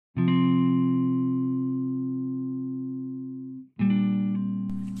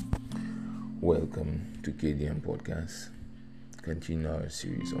Welcome to KDM Podcast. Continue our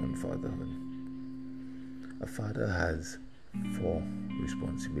series on fatherhood. A father has 4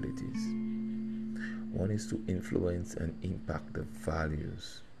 responsibilities. One is to influence and impact the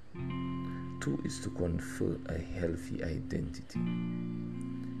values. 2 is to confer a healthy identity.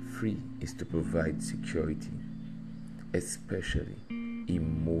 3 is to provide security, especially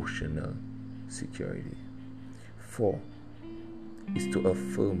emotional security. 4 is to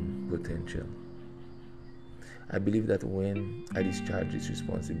affirm potential. I believe that when I discharge these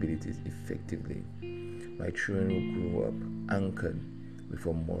responsibilities effectively, my children will grow up anchored with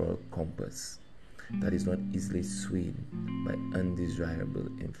a moral compass that is not easily swayed by undesirable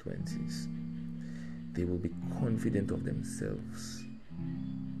influences. They will be confident of themselves,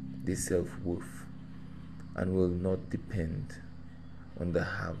 their self-worth, and will not depend on the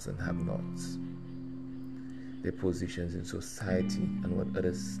haves and have-nots, their positions in society and what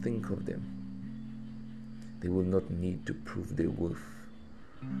others think of them. They will not need to prove their worth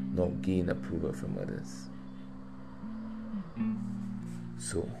nor gain approval from others.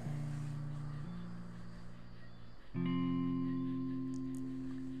 So,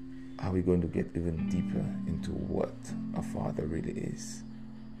 are we going to get even deeper into what a father really is?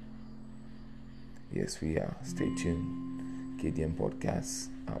 Yes, we are. Stay tuned. KDM Podcast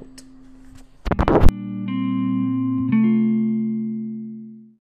out.